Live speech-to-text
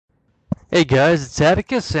Hey guys, it's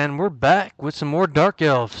Atticus, and we're back with some more Dark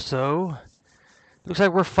Elves. So, looks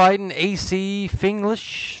like we're fighting AC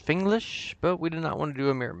finglish, but we do not want to do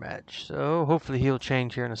a mirror match. So, hopefully he'll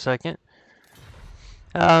change here in a second.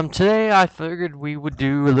 Today I figured we would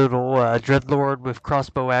do a little Dreadlord with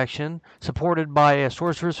crossbow action, supported by a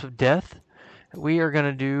Sorceress of Death. We are going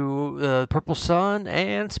to do Purple Sun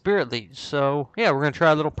and Spirit Leech. So, yeah, we're going to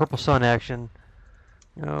try a little Purple Sun action.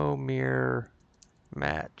 No mirror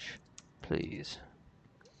match, please.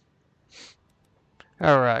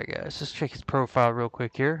 Alright guys, let's check his profile real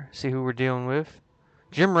quick here. See who we're dealing with.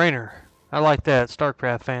 Jim Raynor. I like that.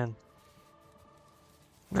 StarCraft fan.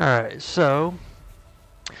 Alright, so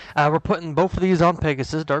we're putting both of these on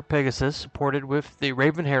Pegasus, Dark Pegasus, supported with the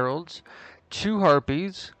Raven Heralds, 2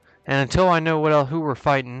 Harpies, and until I know who we're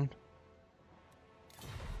fighting,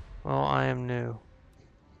 well, I am new.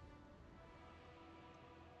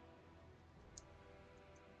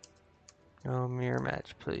 No mirror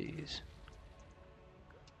match, please.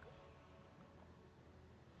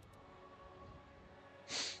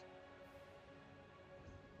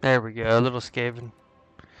 There we go, a little Skaven.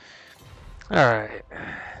 Alright.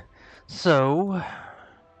 So,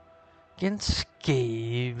 against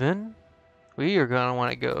Skaven, we are going to want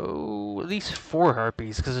to go at least 4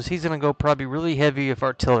 Harpies, because he's going to go probably really heavy with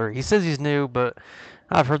artillery. He says he's new, but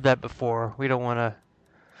I've heard that before. We don't want to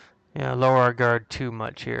lower our guard too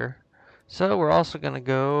much here. So we're also going to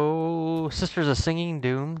go Sisters of Singing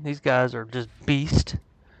Doom. These guys are just beast.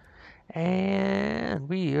 And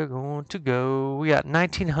we are going to go, we got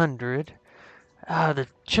 1900. The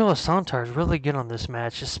Chill Centaur is really good on this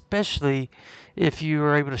match, especially if you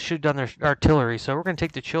are able to shoot down their artillery. So we're going to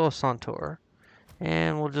take the Chill Centaur,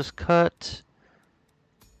 and we'll just cut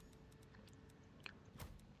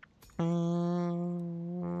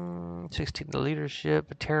 16 to leadership.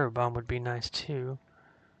 A terror bomb would be nice too.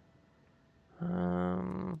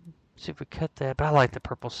 See if we cut that, but I like the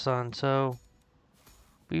Purple Sun, so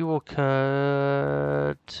we will cut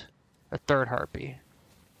a 3rd Harpy.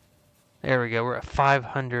 There we go, we're at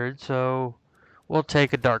 500, so we'll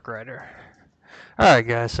take a Dark Rider. Alright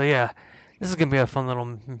guys, so yeah, this is going to be a fun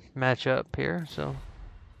little matchup here, so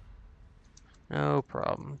no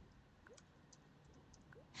problem.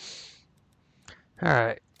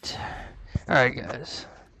 Alright guys.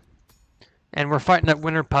 And we're fighting at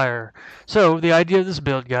Winter Pyre. So the idea of this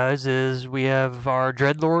build, guys, is we have our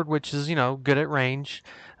Dreadlord, which is, good at range.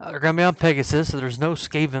 They're going to be on Pegasus, so there's no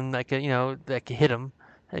Skaven that can hit him,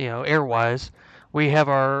 air-wise. We have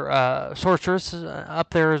our Sorceress up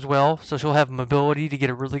there as well, so she'll have mobility to get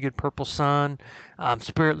a really good Purple Sun,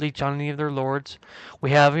 Spirit Leech on any of their lords.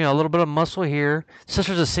 We have, a little bit of muscle here.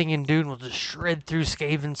 Sisters of Singing Doom will just shred through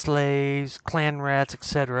Skaven slaves, clan rats,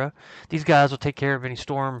 etc. These guys will take care of any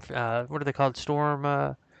storm, what are they called? Storm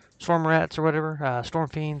rats or whatever? Storm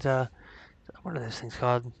fiends, what are those things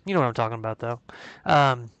called? You know what I'm talking about, though.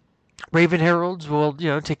 Raven Heralds will,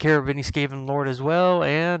 take care of any Skaven Lord as well,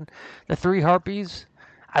 and the 3 Harpies.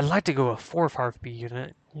 I'd like to go a 4th Harpy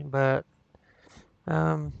unit, but,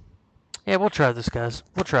 yeah, we'll try this, guys.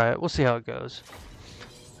 We'll try it. We'll see how it goes.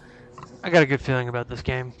 I got a good feeling about this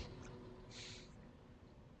game.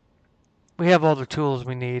 We have all the tools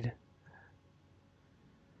we need.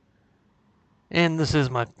 And this is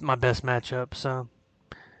my best matchup, so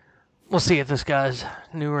we'll see if this guy's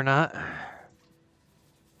new or not.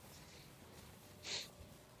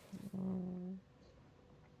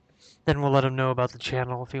 Then we'll let him know about the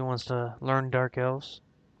channel if he wants to learn Dark Elves.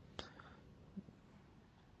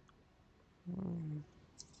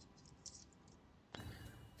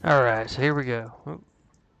 Alright, so here we go.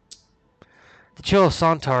 The Chill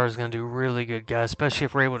Centaur is going to do really good, guys, especially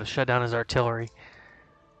if we're able to shut down his artillery.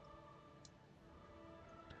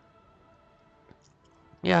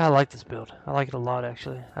 Yeah, I like this build. I like it a lot,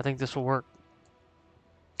 actually. I think this will work.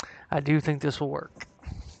 I do think this will work.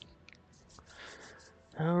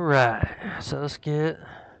 Alright, so let's get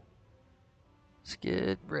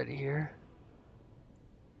ready here.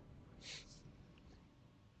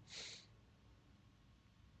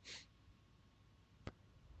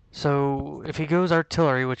 So if he goes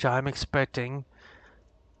artillery, which I'm expecting,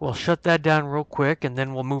 we'll shut that down real quick, and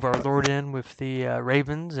then we'll move our lord in with the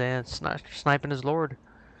ravens and sniping his lord.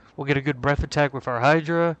 We'll get a good breath attack with our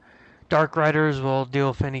Hydra. Dark Riders will deal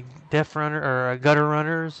with any death runner or gutter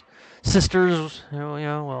runners. Sisters,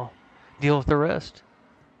 will deal with the rest.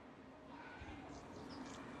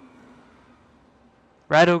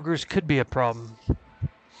 Rat ogres could be a problem.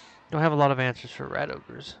 Don't have a lot of answers for rat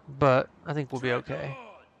ogres, but I think we'll be okay.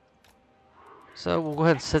 So we'll go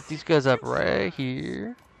ahead and set these guys up right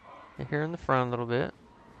here. Here in the front a little bit.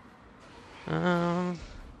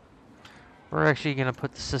 We're actually gonna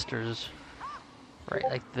put the sisters right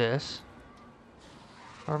like this.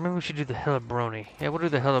 Or maybe we should do the Hillebrony. Yeah, we'll do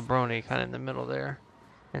the Hillebrony kind of in the middle there.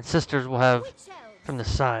 And sisters will have from the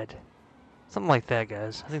side. Something like that,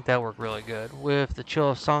 guys. I think that worked really good. With the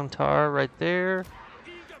Chill of Sontar right there.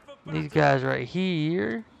 These guys right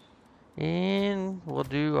here. And we'll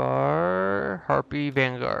do our Harpy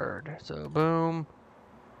Vanguard. So boom.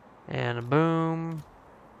 And a boom.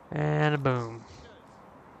 And a boom.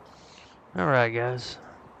 Alright, guys.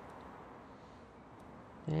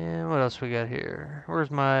 And what else we got here?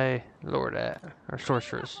 Where's my Lord at? Or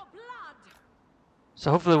Sorceress.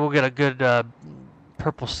 So hopefully we'll get a good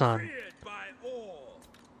purple sun.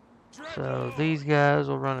 So these guys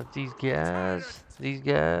will run at these guys, these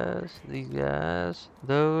guys, these guys,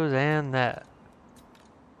 those, and that.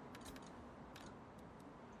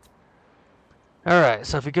 Alright,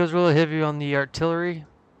 so if he goes really heavy on the artillery,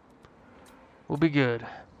 we'll be good.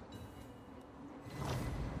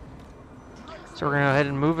 So we're going to go ahead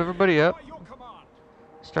and move everybody up.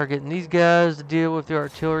 Start getting these guys to deal with the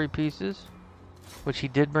artillery pieces, which he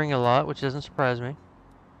did bring a lot, which doesn't surprise me.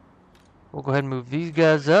 We'll go ahead and move these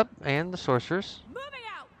guys up and the sorcerers.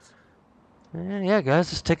 And yeah,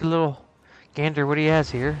 guys, let's take a little gander what he has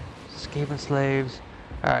here. Skaven slaves.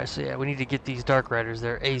 Alright, so yeah, we need to get these Dark Riders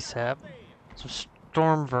there ASAP. Some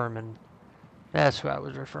storm vermin. That's who I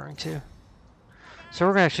was referring to. So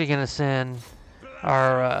we're actually going to send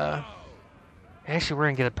our... Actually, we're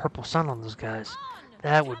going to get a purple sun on those guys.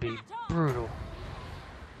 That would be brutal.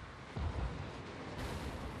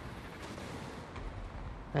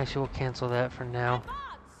 Actually, we'll cancel that for now.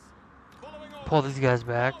 Pull these guys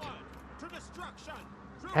back.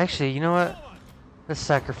 Actually, you know what? Let's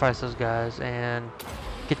sacrifice those guys and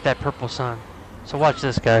get that purple sun. So watch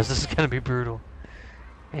this, guys. This is going to be brutal.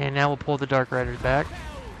 And now we'll pull the Dark Riders back.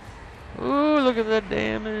 Ooh, look at that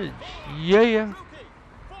damage. Yeah.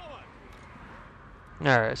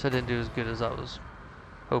 Alright, so I didn't do as good as I was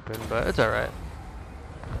hoping, but it's alright.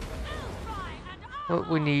 What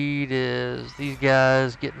we need is these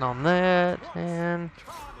guys getting on that, and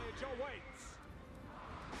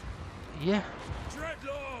yeah,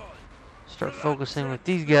 start focusing with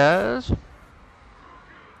these guys.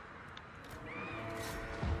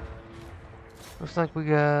 Looks like we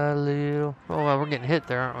got a little, oh well, we're getting hit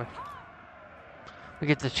there, aren't we? We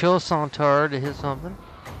get the Chill Sontar to hit something.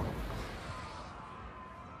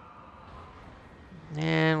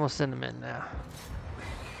 And we'll send them in now.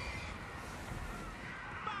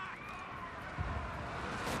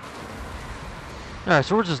 Alright,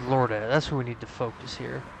 so we're just Lord at it. That's where we need to focus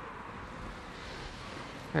here.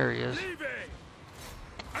 There he is.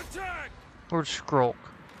 Lord Skrulk.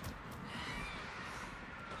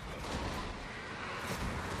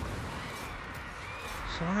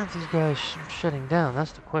 So why aren't these guys shutting down?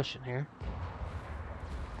 That's the question here.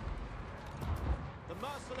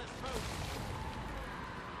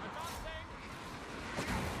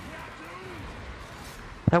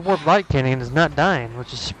 That Warp Light Cannon is not dying,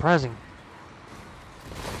 which is surprising.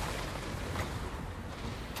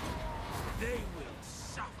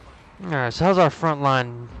 Alright, so how's our front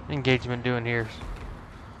line engagement doing here?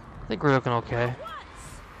 I think we're looking okay.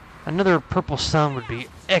 Another purple sun would be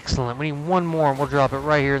excellent. We need one more and we'll drop it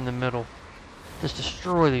right here in the middle. Just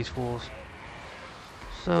destroy these fools.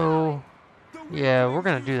 So, yeah, we're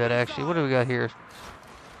gonna do that actually. What do we got here?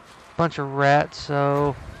 Bunch of rats,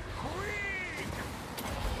 so...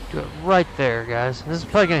 do it right there, guys. This is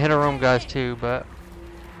probably gonna hit our own guys too, but...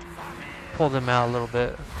 pull them out a little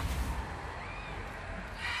bit.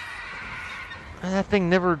 And that thing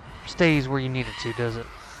never stays where you need it to, does it?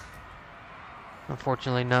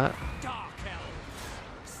 Unfortunately not. Dark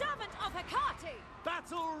Elves. Servant of Hecate.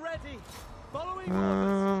 Battle ready.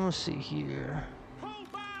 Following Let's see here.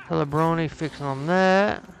 Hillebrony fixing on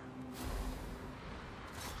that.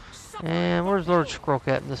 And where's Lord Skrulk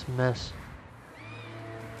at in this mess?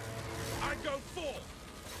 I go forth.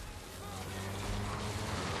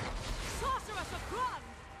 Sorceress of blood.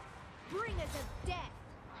 Bringers of death.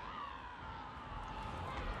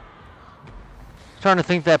 Trying to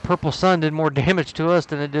think that purple sun did more damage to us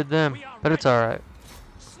than it did them, but it's alright.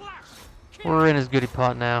 We're in his goodie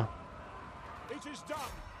pot now. It is done.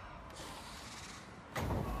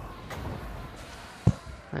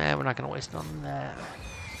 We're not gonna waste on that.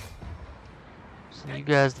 So you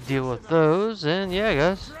guys deal with those, and yeah,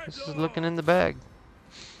 guys, this is looking in the bag.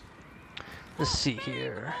 Let's see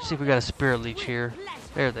here. See if we got a Spirit Leech here.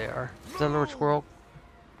 There they are. Is that Lord Squirrel?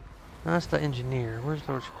 No, that's the engineer. Where's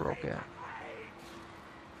Lord Squirrel at?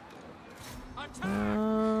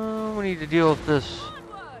 We need to deal with this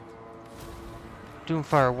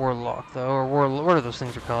Doomfire Warlock, though, or what are those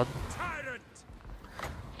things are called?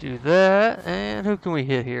 Do that, and who can we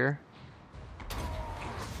hit here?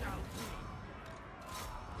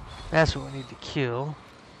 That's what we need to kill.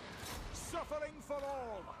 Suffering for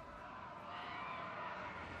all.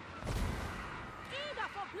 Eager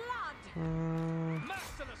for blood.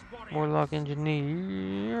 Merciless warrior. Warlock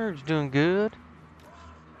Engineer is doing good.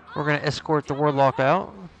 We're gonna escort the Warlock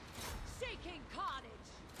out. Seeking carnage.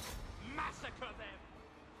 Massacre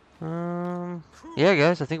them. Yeah,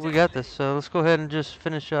 guys, I think we got this. So let's go ahead and just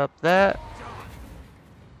finish up that.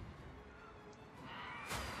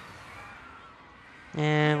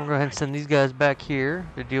 And we'll go ahead and send these guys back here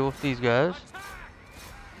to deal with these guys.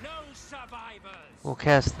 No survivors. We'll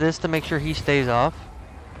cast this to make sure he stays off.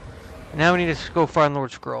 Now we need to go find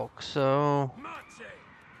Lord Skrulk. So Marching.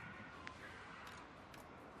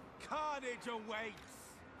 Carnage awaits.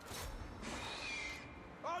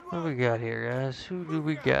 what do we got here, guys? Who do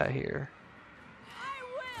we got here? I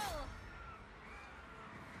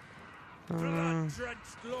will.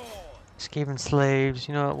 Blood-drenched lord. Skaven slaves.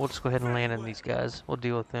 You know what? We'll just go ahead and land on these guys. We'll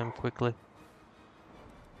deal with them quickly.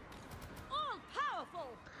 All powerful.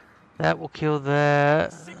 That will kill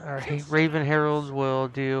that. Our Raven Heralds will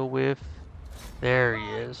deal with. There he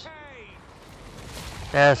is.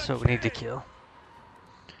 That's what we need to kill.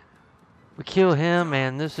 We kill him,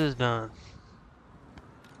 and this is done.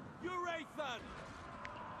 Urathan.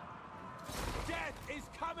 Death is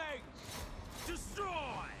coming. Destroy.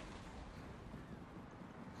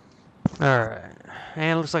 Alright.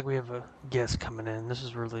 And it looks like we have a guest coming in. This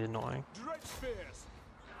is really annoying. Dredge spears.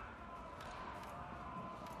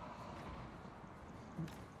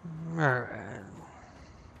 Alright.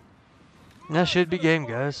 That should be game,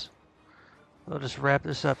 guys. We'll just wrap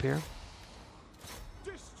this up here.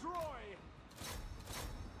 Destroy.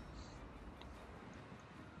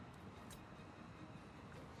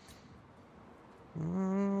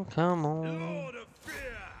 Come on. Lord of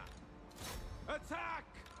fear. Attack.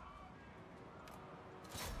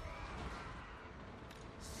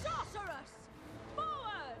 Sorceress.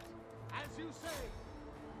 Forward. As you say.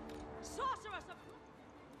 Sorceress of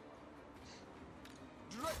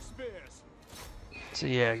Dredge spears. So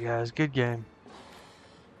yeah, guys, good game.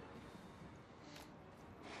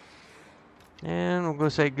 And we'll go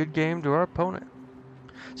say good game to our opponent.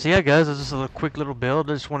 So yeah, guys, this is a quick little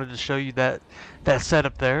build. I just wanted to show you that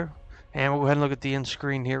setup there. And we'll go ahead and look at the end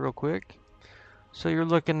screen here real quick. So you're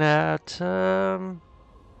looking at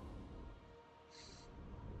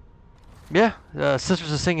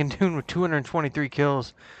Sisters of Singing Dune with 223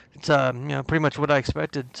 kills. It's you know, pretty much what I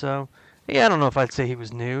expected. So yeah, I don't know if I'd say he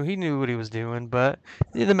was new. He knew what he was doing, but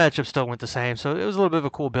the matchup still went the same. So it was a little bit of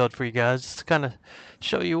a cool build for you guys, just to kind of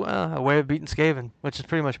show you a way of beating Skaven, which is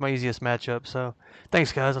pretty much my easiest matchup. So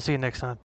thanks, guys. I'll see you next time.